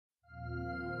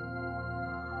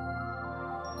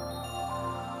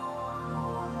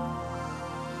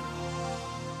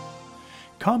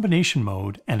Combination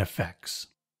mode and effects.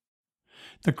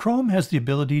 The Krome has the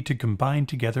ability to combine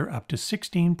together up to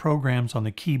 16 programs on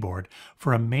the keyboard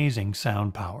for amazing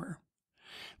sound power.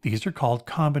 These are called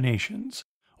combinations,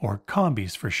 or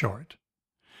combis for short.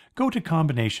 Go to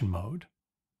combination mode.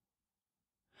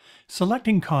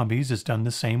 Selecting combis is done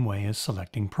the same way as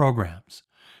selecting programs: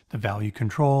 the value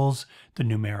controls, the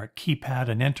numeric keypad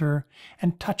and enter,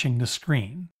 and touching the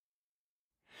screen.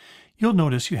 You'll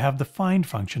notice you have the find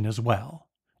function as well.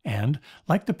 And,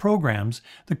 like the programs,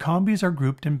 the combis are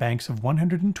grouped in banks of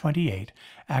 128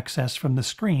 accessed from the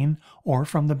screen or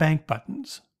from the bank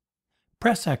buttons.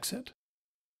 Press Exit.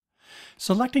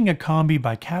 Selecting a combi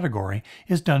by category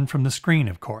is done from the screen,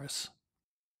 of course.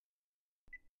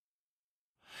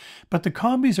 But the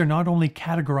combis are not only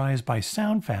categorized by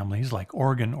sound families like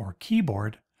organ or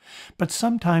keyboard, but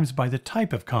sometimes by the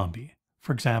type of combi,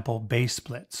 for example bass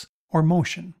splits or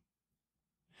motion.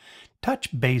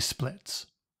 Touch bass splits.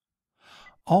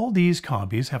 All these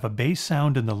combis have a bass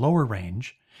sound in the lower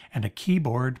range and a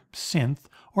keyboard, synth,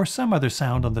 or some other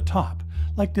sound on the top,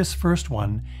 like this first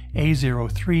one,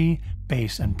 A03,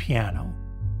 bass and piano.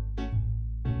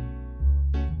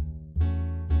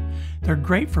 They're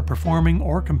great for performing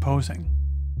or composing.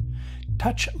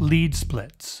 Touch lead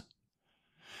splits.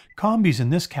 Combis in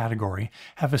this category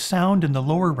have a sound in the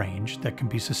lower range that can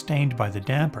be sustained by the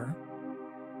damper,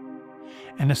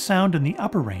 and a sound in the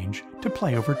upper range to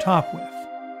play over top with.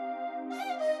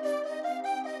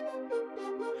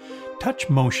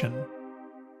 Touch motion.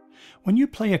 When you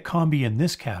play a combi in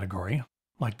this category,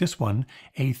 like this one,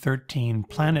 A13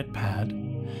 Planet Pad,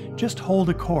 just hold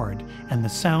a chord and the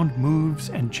sound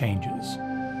moves and changes.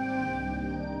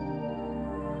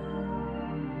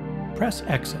 Press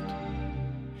Exit.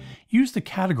 Use the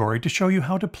category to show you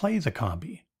how to play the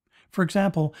combi. For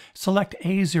example, select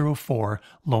A04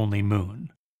 Lonely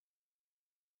Moon.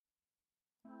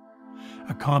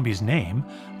 A combi's name,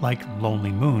 like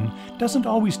Lonely Moon, doesn't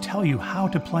always tell you how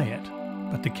to play it,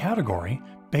 but the category,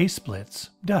 bass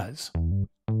splits, does.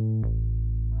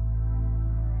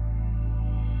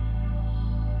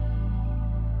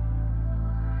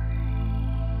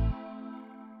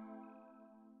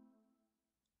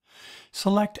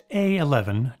 Select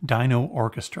A11 Dino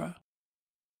Orchestra.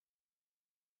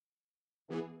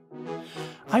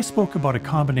 I spoke about a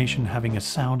combination having a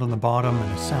sound on the bottom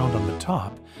and a sound on the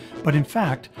top, but in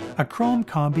fact, a Krome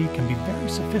combi can be very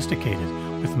sophisticated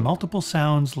with multiple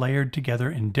sounds layered together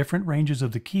in different ranges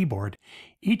of the keyboard,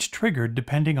 each triggered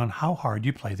depending on how hard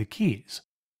you play the keys.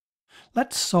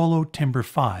 Let's solo timbre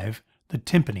 5, the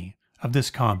timpani, of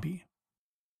this combi.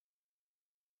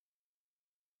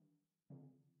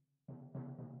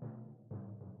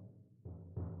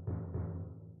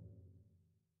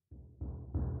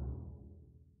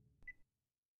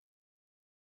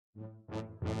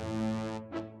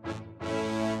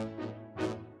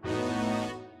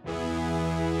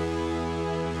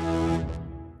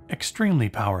 Extremely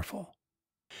powerful.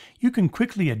 You can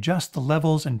quickly adjust the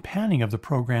levels and panning of the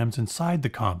programs inside the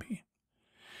combi.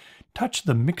 Touch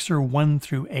the Mixer 1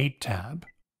 through 8 tab.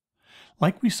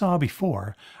 Like we saw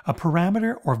before, a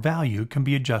parameter or value can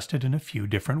be adjusted in a few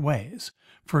different ways.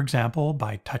 For example,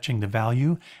 by touching the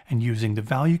value and using the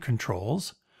value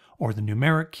controls, or the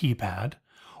numeric keypad,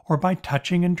 or by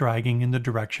touching and dragging in the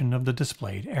direction of the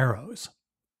displayed arrows.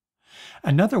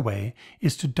 Another way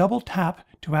is to double tap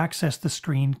to access the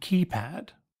screen keypad.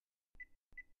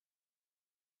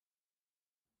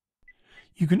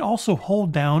 You can also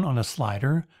hold down on a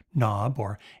slider, knob,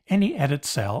 or any edit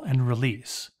cell and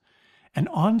release. An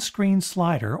on-screen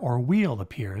slider or wheel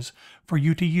appears for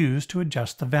you to use to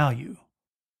adjust the value.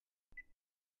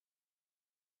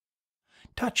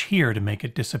 Touch here to make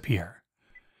it disappear.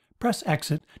 Press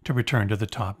Exit to return to the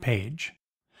top page.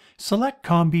 Select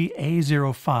Combi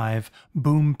A05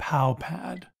 Boom Pow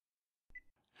Pad.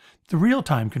 The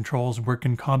real-time controls work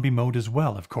in combi mode as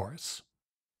well, of course.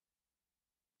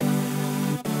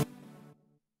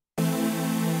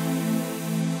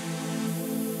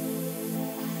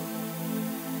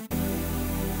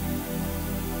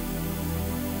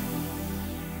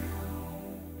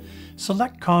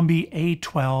 Select Combi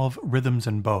A12 Rhythms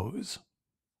and Bows.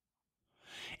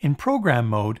 In program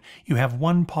mode, you have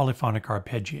one polyphonic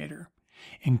arpeggiator.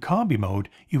 In combi mode,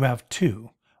 you have two,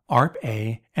 Arp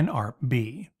A and Arp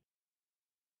B.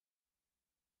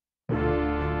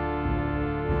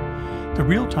 The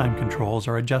real-time controls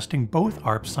are adjusting both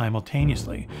ARPs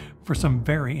simultaneously for some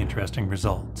very interesting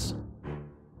results.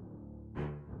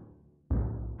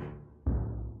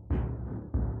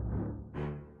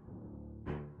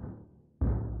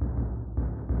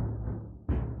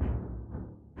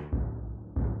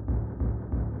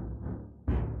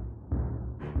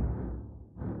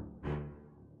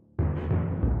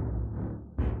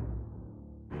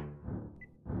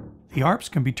 The ARPs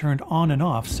can be turned on and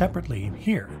off separately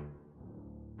here.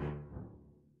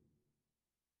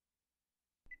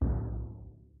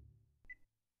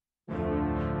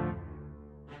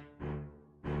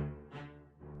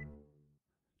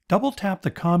 Double-tap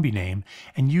the combi name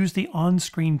and use the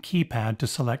on-screen keypad to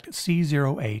select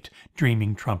C08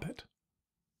 Dreaming Trumpet.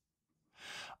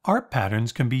 ARP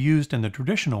patterns can be used in the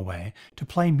traditional way to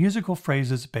play musical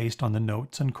phrases based on the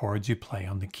notes and chords you play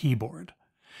on the keyboard.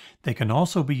 They can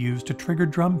also be used to trigger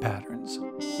drum patterns.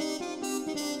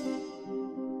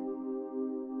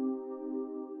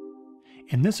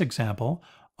 In this example,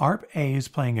 ARP A is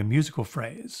playing a musical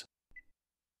phrase.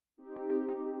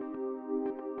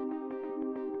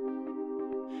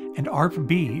 And ARP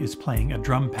B is playing a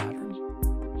drum pattern.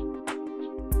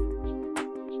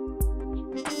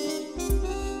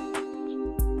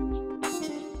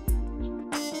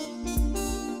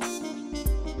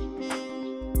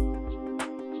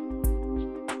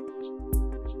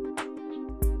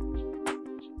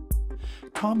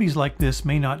 Combis like this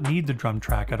may not need the drum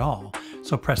track at all,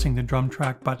 so pressing the drum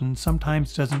track button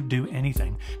sometimes doesn't do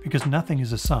anything because nothing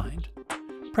is assigned.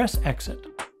 Press Exit.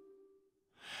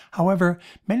 However,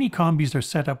 many combis are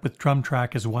set up with drum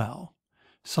track as well.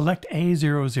 Select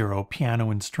A00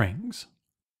 Piano and Strings.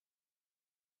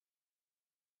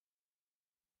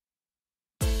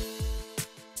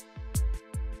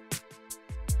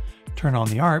 Turn on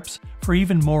the ARPs for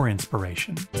even more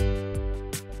inspiration.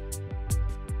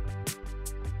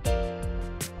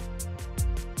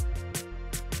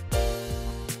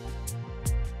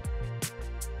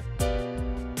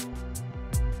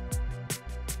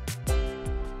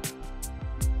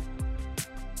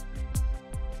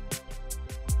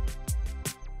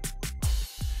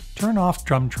 Turn off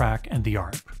drum track and the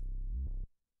ARP.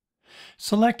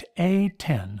 Select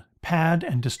A10, Pad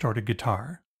and Distorted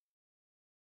Guitar.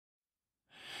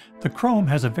 The Krome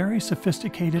has a very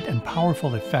sophisticated and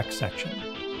powerful effects section.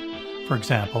 For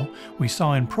example, we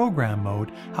saw in program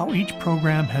mode how each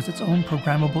program has its own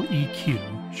programmable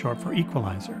EQ, short for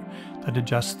equalizer, that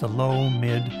adjusts the low,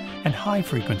 mid, and high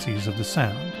frequencies of the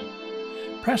sound.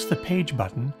 Press the Page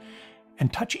button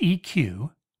and touch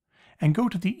EQ, and go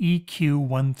to the EQ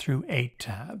 1 through 8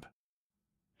 tab.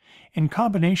 In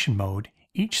combination mode,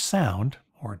 each sound,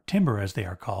 or timbre as they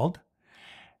are called,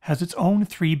 has its own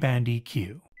 3-band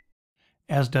EQ,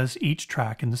 as does each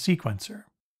track in the sequencer.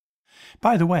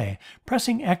 By the way,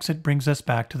 pressing Exit brings us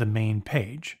back to the main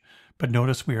page, but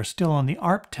notice we are still on the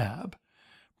ARP tab.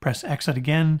 Press Exit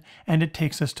again, and it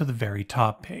takes us to the very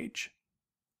top page.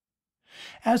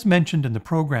 As mentioned in the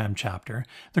program chapter,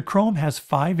 the Krome has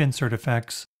 5 insert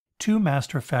effects, 2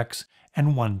 master effects,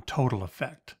 and 1 total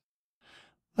effect.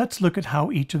 Let's look at how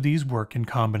each of these work in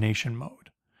combination mode.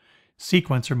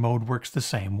 Sequencer mode works the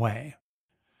same way.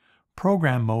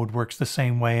 Program mode works the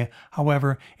same way,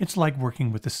 however, it's like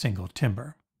working with a single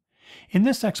timbre. In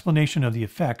this explanation of the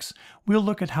effects, we'll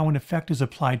look at how an effect is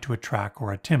applied to a track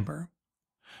or a timbre.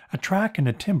 A track and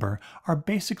a timbre are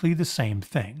basically the same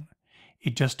thing.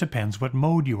 It just depends what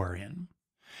mode you are in.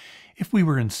 If we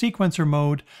were in sequencer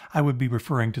mode, I would be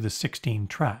referring to the 16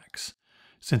 tracks.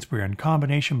 Since we're in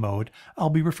combination mode, I'll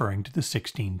be referring to the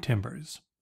 16 timbres.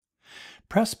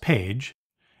 Press Page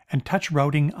and touch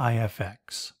Routing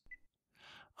IFX.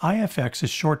 IFX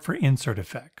is short for Insert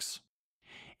Effects.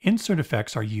 Insert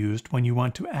effects are used when you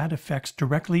want to add effects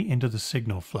directly into the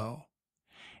signal flow.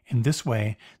 In this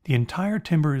way, the entire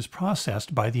timbre is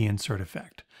processed by the insert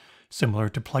effect, similar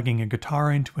to plugging a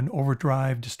guitar into an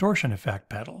overdrive distortion effect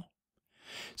pedal.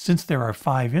 Since there are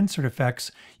 5 insert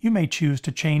effects, you may choose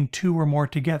to chain 2 or more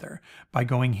together by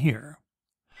going here,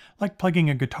 like plugging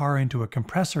a guitar into a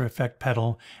compressor effect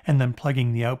pedal and then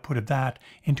plugging the output of that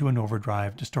into an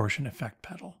overdrive distortion effect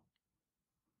pedal.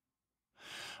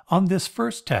 On this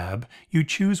first tab, you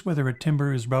choose whether a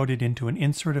timbre is routed into an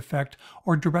insert effect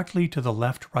or directly to the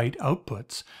left-right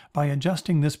outputs by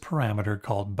adjusting this parameter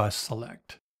called Bus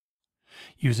Select.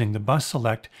 Using the Bus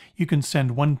Select, you can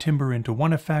send one timbre into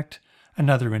one effect,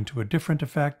 another into a different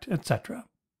effect, etc.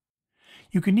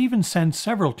 You can even send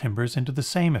several timbres into the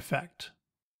same effect.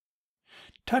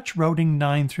 Touch Routing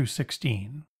 9 through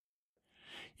 16.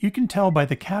 You can tell by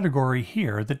the category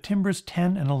here that timbres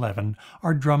 10 and 11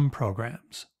 are drum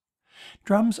programs.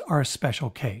 Drums are a special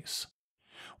case.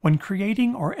 When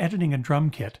creating or editing a drum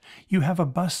kit, you have a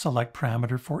Bus Select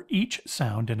parameter for each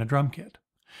sound in a drum kit.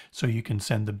 So you can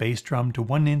send the bass drum to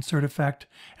one insert effect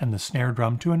and the snare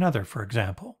drum to another, for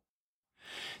example.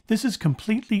 This is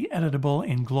completely editable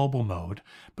in global mode,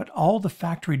 but all the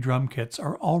factory drum kits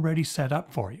are already set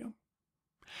up for you.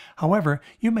 However,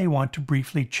 you may want to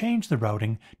briefly change the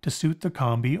routing to suit the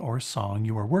combi or song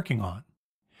you are working on.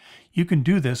 You can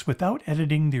do this without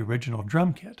editing the original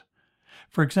drum kit.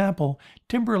 For example,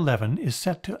 timbre 11 is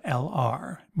set to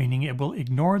LR, meaning it will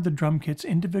ignore the drum kit's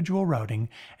individual routing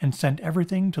and send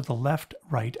everything to the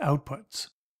left-right outputs.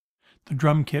 The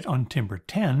drum kit on timbre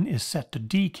 10 is set to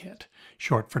D kit,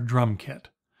 short for drum kit,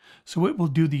 so it will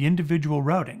do the individual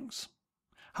routings.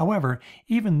 However,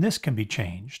 even this can be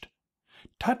changed.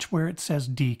 Touch where it says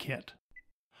D kit.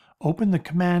 Open the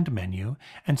command menu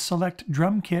and select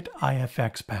Drum Kit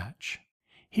IFX patch.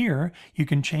 Here, you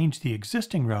can change the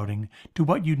existing routing to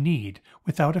what you need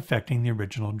without affecting the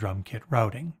original drum kit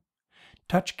routing.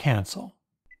 Touch Cancel.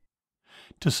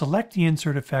 To select the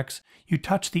insert effects, you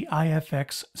touch the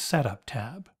IFX Setup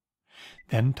tab.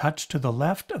 Then touch to the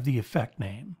left of the effect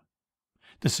name,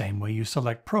 the same way you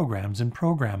select programs in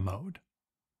program mode.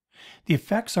 The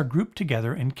effects are grouped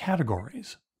together in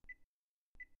categories.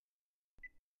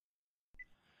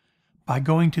 By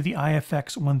going to the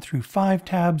IFX 1 through 5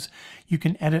 tabs, you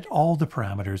can edit all the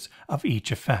parameters of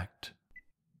each effect.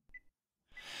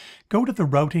 Go to the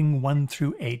Routing 1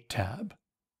 through 8 tab.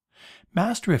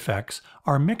 Master effects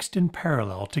are mixed in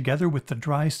parallel together with the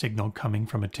dry signal coming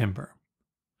from a timbre.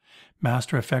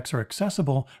 Master effects are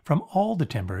accessible from all the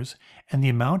timbres, and the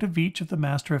amount of each of the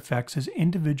master effects is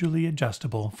individually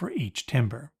adjustable for each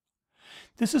timbre.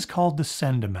 This is called the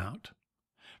send amount.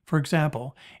 For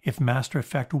example, if Master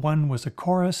Effect 1 was a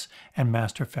chorus and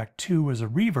Master Effect 2 was a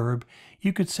reverb,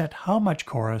 you could set how much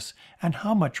chorus and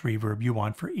how much reverb you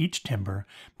want for each timbre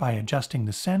by adjusting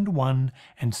the Send 1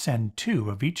 and Send 2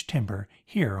 of each timbre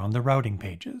here on the routing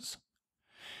pages.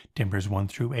 Timbres 1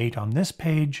 through 8 on this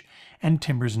page, and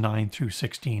timbres 9 through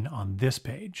 16 on this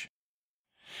page.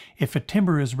 If a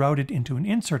timbre is routed into an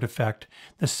insert effect,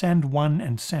 the Send 1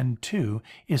 and Send 2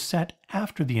 is set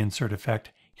after the insert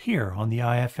effect here on the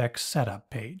IFX Setup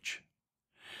page.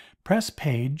 Press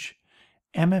Page,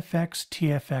 MFX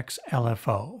TFX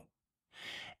LFO.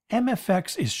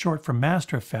 MFX is short for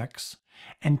Master Effects,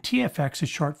 and TFX is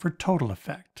short for Total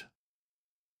Effect.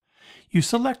 You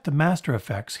select the Master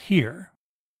Effects here,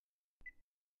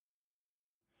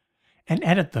 and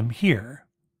edit them here.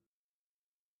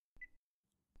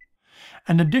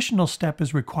 An additional step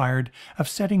is required of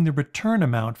setting the return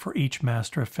amount for each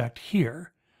Master Effect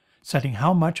here, setting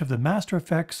how much of the master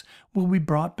effects will be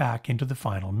brought back into the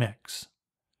final mix.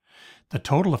 The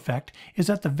total effect is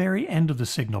at the very end of the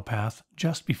signal path,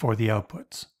 just before the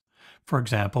outputs. For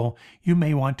example, you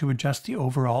may want to adjust the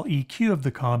overall EQ of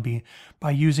the combi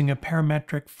by using a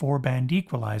parametric 4-band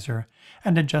equalizer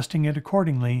and adjusting it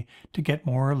accordingly to get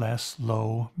more or less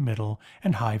low, middle,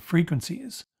 and high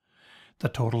frequencies. The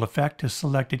total effect is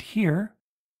selected here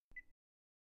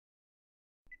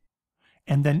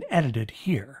and then edited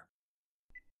here.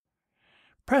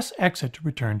 Press Exit to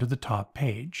return to the top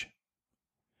page.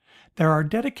 There are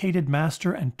dedicated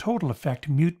master and total effect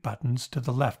mute buttons to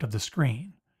the left of the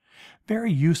screen.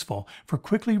 Very useful for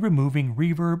quickly removing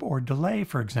reverb or delay,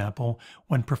 for example,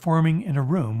 when performing in a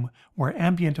room where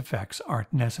ambient effects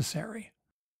aren't necessary.